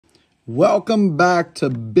Welcome back to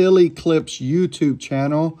Billy Clips YouTube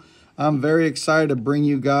channel. I'm very excited to bring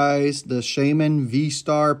you guys the Shaymin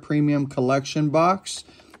VStar Premium Collection box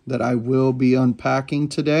that I will be unpacking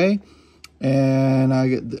today. And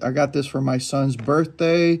I got this for my son's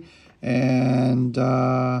birthday, and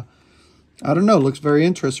I don't know, it looks very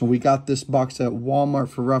interesting. We got this box at Walmart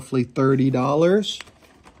for roughly $30.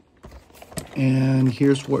 And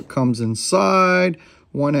here's what comes inside.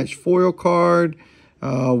 1-inch foil card,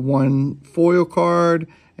 one foil card,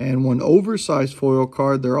 and one oversized foil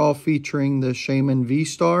card. They're all featuring the Shaymin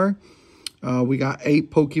VStar. We got 8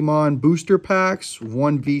 Pokemon booster packs,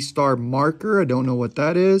 1 VStar marker, I don't know what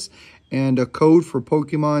that is, and a code for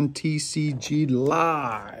Pokemon TCG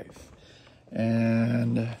Live.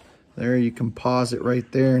 And there, you can pause it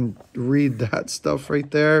right there and read that stuff right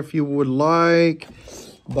there if you would like.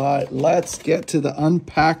 But let's get to the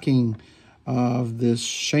unpacking of this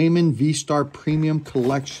Shaymin VStar Premium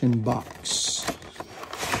Collection box.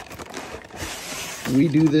 We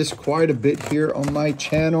do this quite a bit here on my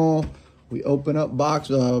channel. We open up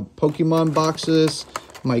Pokemon boxes.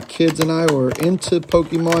 My kids and I were into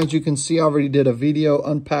Pokemon. As you can see, I already did a video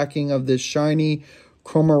unpacking of this shiny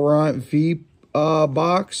Cormorant V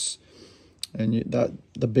box. And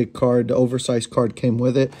the big card, the oversized card came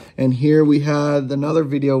with it. And here we had another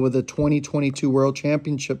video with the 2022 World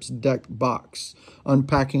Championships deck box,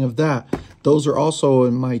 unpacking of that. Those are also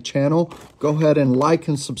in my channel. Go ahead and like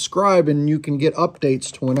and subscribe, and you can get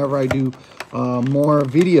updates to whenever I do more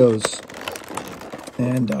videos.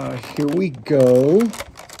 And here we go.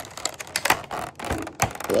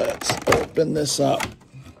 Let's open this up.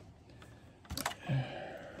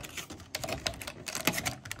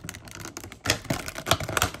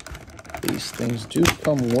 These things do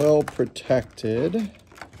come well protected,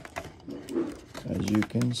 as you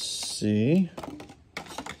can see.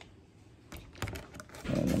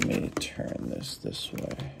 And let me turn this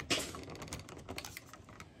way.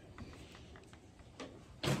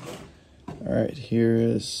 All right, here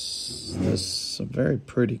is this very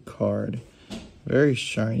pretty card. Very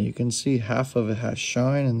shiny. You can see half of it has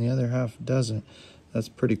shine and the other half doesn't. That's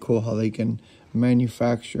pretty cool how they can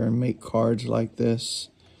manufacture and make cards like this.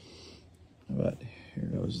 But here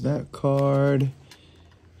goes that card.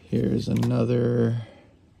 Here's another,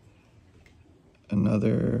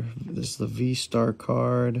 this is the V-Star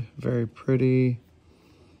card. Very pretty.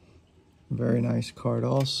 Very nice card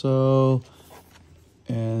also.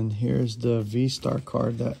 And here's the V-Star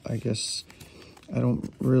card that I guess, I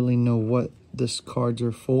don't really know what this cards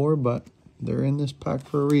are for, but they're in this pack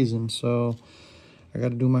for a reason. So I got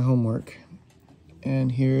to do my homework.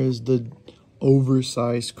 And here's the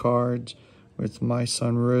oversized cards. My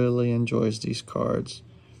son really enjoys these cards.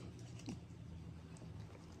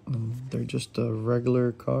 They're just a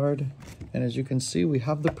regular card. And as you can see, we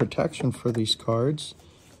have the protection for these cards.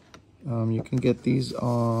 You can get these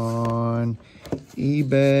on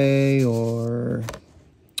eBay or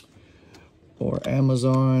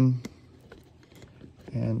Amazon.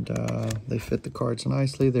 And they fit the cards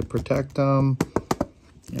nicely. They protect them.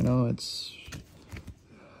 You know,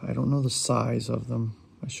 I don't know the size of them.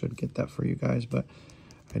 I should get that for you guys, but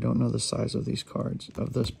I don't know the size of these cards,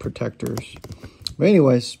 of those protectors. But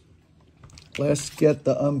anyways, let's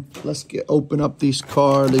open up these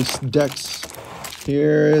decks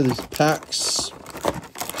here, these packs.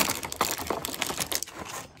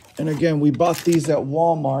 And again, we bought these at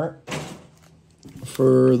Walmart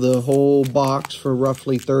for the whole box for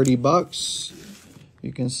roughly $30.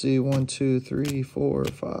 You can see 1, 2, 3, 4,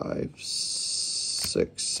 5,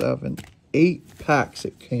 6, 7, 8 packs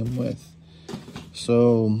it came with.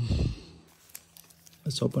 So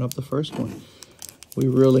let's open up the first one. We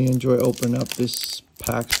really enjoy opening up this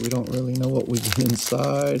packs. We don't really know what we get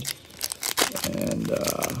inside. And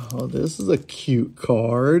oh, this is a cute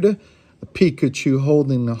card. A Pikachu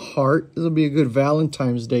holding a heart. This will be a good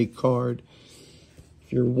Valentine's Day card.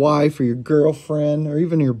 If your wife or your girlfriend or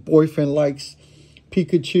even your boyfriend likes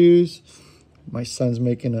Pikachus. My son's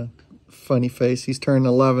making a funny face. He's turning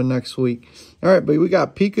 11 next week. All right, but we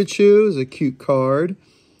got Pikachu, is a cute card.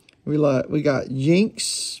 We got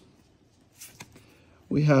Jinx.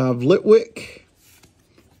 We have Litwick.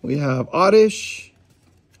 We have Oddish.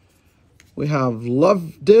 We have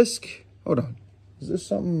Love Disc. Hold on. Is this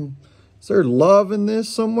something? Is there love in this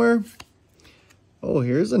somewhere? Oh,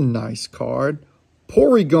 here's a nice card.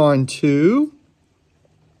 Porygon 2.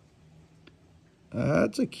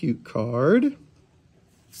 That's a cute card.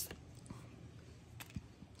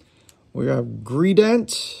 We have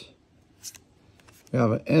Greedent. We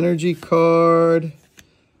have an energy card,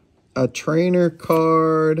 a trainer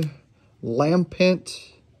card,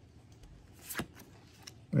 Lampent.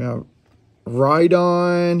 We have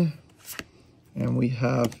Rhydon, and we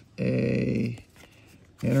have a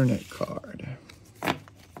internet card. All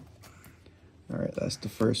right, that's the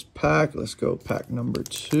first pack. Let's go pack number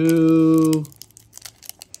 2.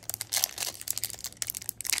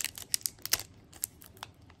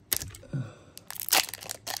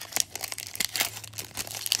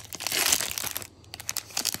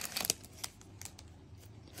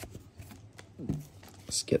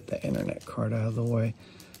 Let's get the internet card out of the way.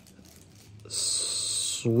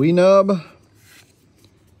 Sweenub.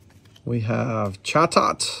 We have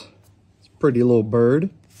Chatot. It's a pretty little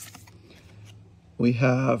bird. We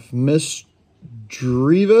have Miss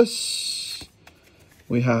Drevis.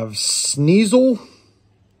 We have Sneasel.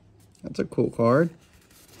 That's a cool card.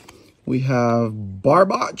 We have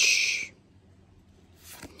Barboch.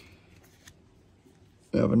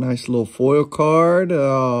 We have a nice little foil card.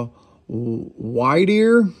 Wide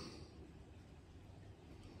Ear.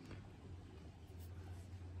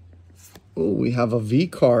 Oh, we have a V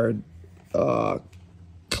card.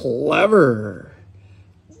 Clever.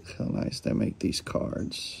 Look how nice they make these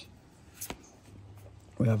cards.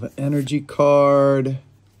 We have an energy card.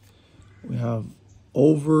 We have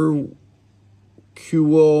Overqul.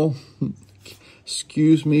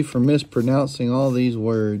 Excuse me for mispronouncing all these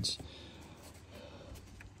words.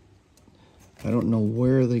 I don't know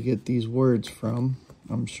where they get these words from.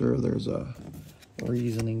 I'm sure there's a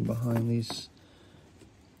reasoning behind these.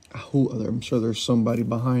 I'm sure there's somebody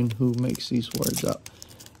behind who makes these words up.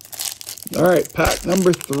 All right, pack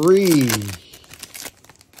number 3.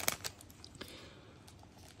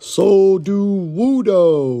 So do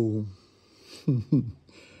Wudo.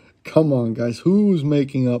 Come on, guys. Who's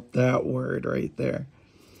making up that word right there?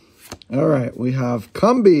 All right, we have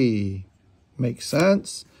Cumby. Makes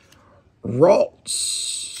sense.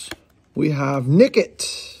 Ralts. We have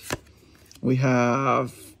Nickit. We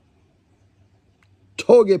have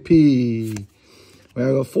Togepi. We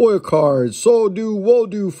have a foil card. So do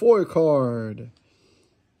Wodo foil card.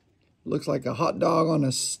 Looks like a hot dog on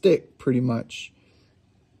a stick, pretty much.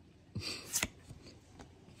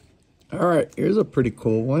 All right, here's a pretty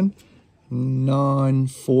cool one.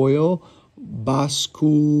 Non-foil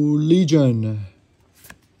Basculegion.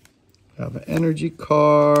 We have an energy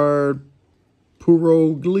card.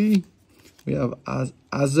 Purogly. We have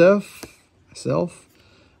Azef,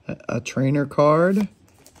 a trainer card,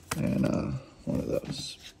 and one of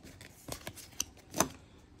those.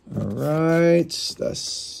 All right,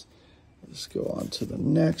 let's go on to the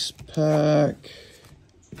next pack.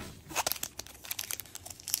 I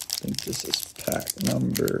think this is pack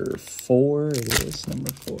number 4. It is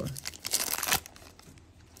number 4.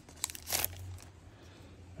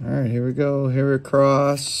 All right, here we go.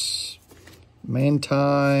 Heracross.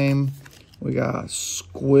 Mantime, we got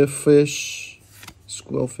Squillfish,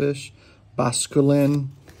 Basculin,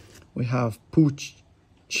 we have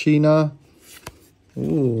Puchina,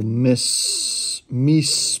 ooh, Miss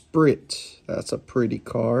Sprit, that's a pretty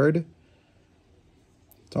card.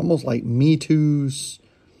 It's almost like Mewtwo's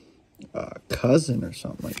cousin or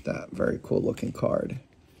something like that. Very cool looking card.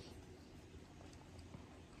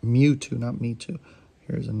 Mewtwo, not Mewtwo.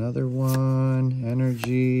 Here's another one,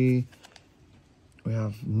 Energy. We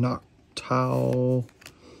have Noctowl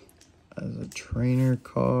as a trainer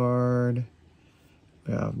card.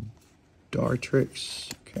 We have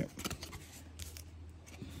Dartrix. Okay.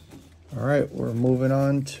 All right, we're moving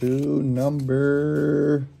on to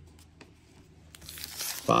number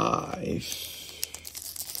 5.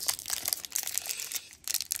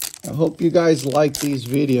 I hope you guys like these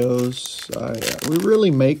videos. We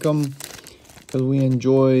really make them because we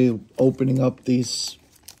enjoy opening up these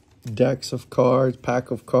decks of cards,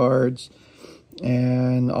 pack of cards,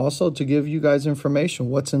 and also to give you guys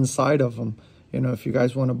information what's inside of them. You know, if you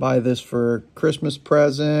guys want to buy this for Christmas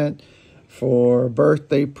present, for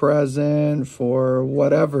birthday present, for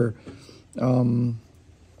whatever, this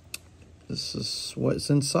is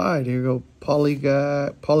what's inside. Here you go.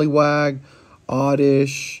 Poliwag,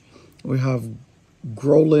 Oddish, we have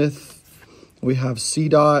Growlithe, we have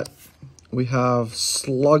Seedot, we have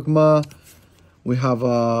Slugma. We have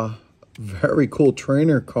a very cool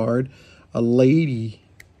trainer card, a lady.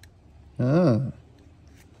 I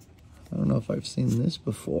don't know if I've seen this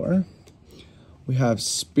before. We have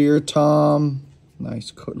Spiritomb,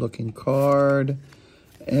 nice looking card.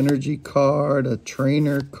 Energy card, a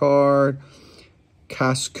trainer card.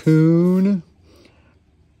 Cascoon.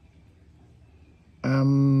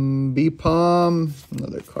 Ambipom,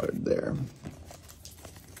 another card there.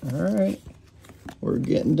 All right, we're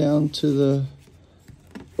getting down to the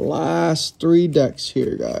last 3 decks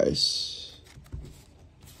here, guys.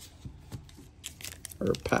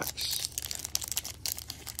 Or packs.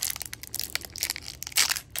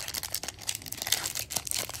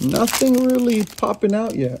 Nothing really popping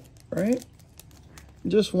out yet, right?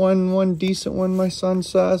 Just one decent one, my son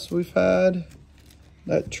says we've had.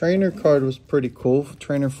 That trainer card was pretty cool,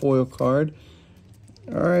 trainer foil card.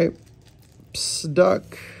 All right,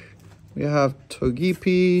 Psyduck. We have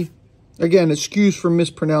Togepi. Again, excuse for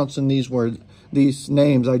mispronouncing these words, these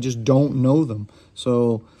names. I just don't know them.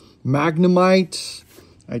 So, Magnemite.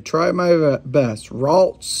 I tried my best.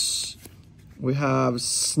 Ralts. We have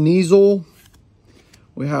Sneasel.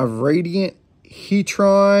 We have Radiant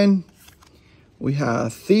Heatron. We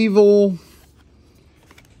have Thievul.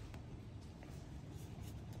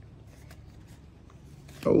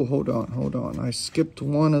 Oh, hold on. I skipped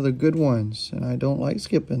one of the good ones, and I don't like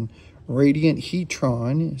skipping. Radiant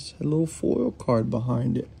Heatron is a little foil card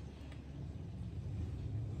behind it.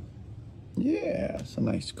 Yeah, it's a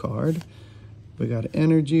nice card. We got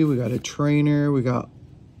Energy, we got a Trainer, we got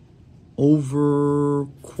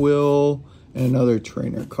Overquill, and another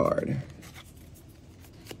Trainer card.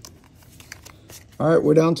 All right,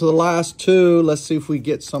 we're down to the last two. Let's see if we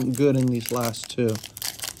get something good in these last two.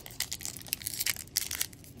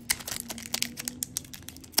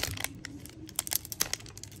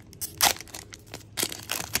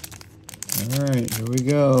 All right, here we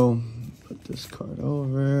go. Put this card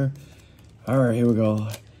over. All right, here we go.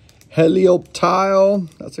 Helioptile.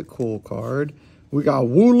 That's a cool card. We got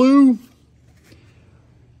Wooloo,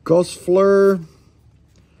 Gosfleur,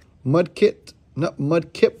 Mudkip,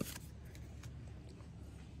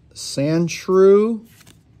 Sandshrew,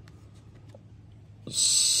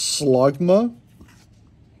 Slugma.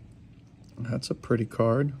 That's a pretty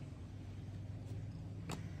card.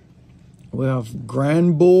 We have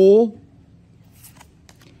Granbull,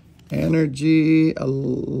 Energy,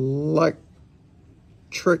 Electric.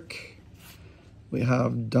 We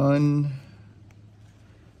have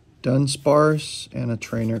Dunsparce, and a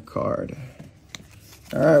trainer card.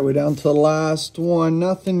 All right, we're down to the last one.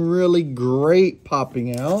 Nothing really great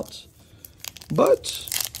popping out, but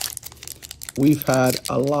we've had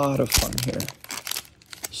a lot of fun here.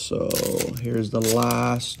 So here's the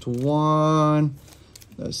last one.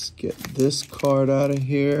 Let's get this card out of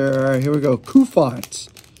here. All right, here we go. Koufant.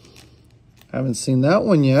 Haven't seen that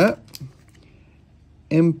one yet.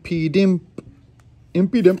 Impidimp,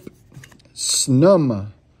 Snum.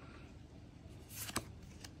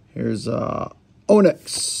 Here's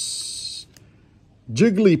Onix,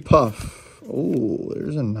 Jigglypuff. Oh,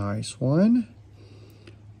 there's a nice one.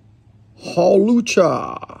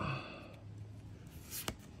 Hawlucha.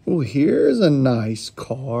 Oh, here's a nice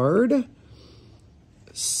card.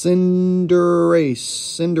 Cinderace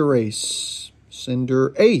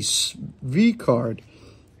V card.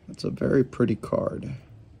 That's a very pretty card.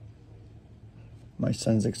 My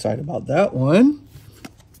son's excited about that one.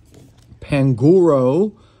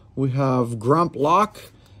 Pangoro. We have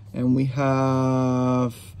Grumplock, and we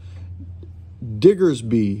have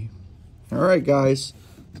Diggersby. All right, guys.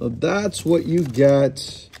 So that's what you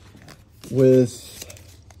get with,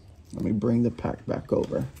 let me bring the pack back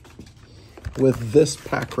over, with this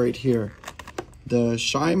pack right here. The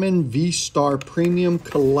Shaymin VStar Premium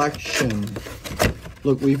Collection.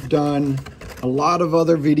 Look, we've done a lot of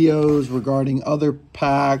other videos regarding other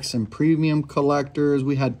packs and premium collectors.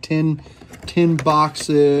 We had 10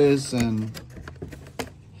 boxes, and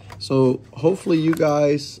so hopefully you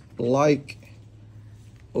guys like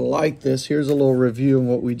this. Here's a little review of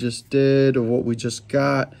what we just did, or what we just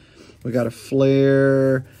got. We got a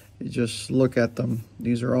flare. You just look at them.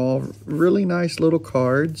 These are all really nice little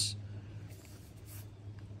cards.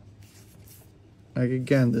 Like,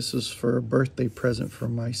 again, this is for a birthday present for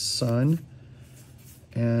my son.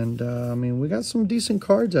 And, I mean, we got some decent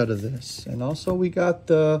cards out of this. And also we got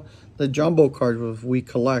the jumbo cards with We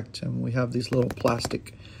Collect. And we have these little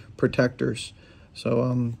plastic protectors.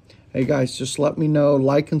 So, hey, guys, just let me know.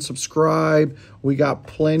 Like and subscribe. We got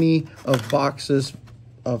plenty of boxes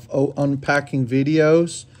of unpacking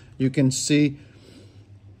videos. You can see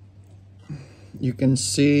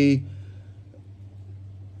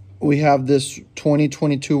we have this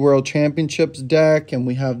 2022 World Championships deck, and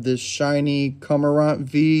we have this shiny Cormorant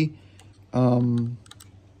V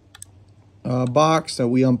box that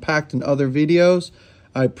we unpacked in other videos.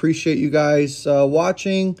 I appreciate you guys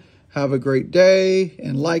watching. Have a great day,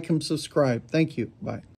 and like and subscribe. Thank you. Bye.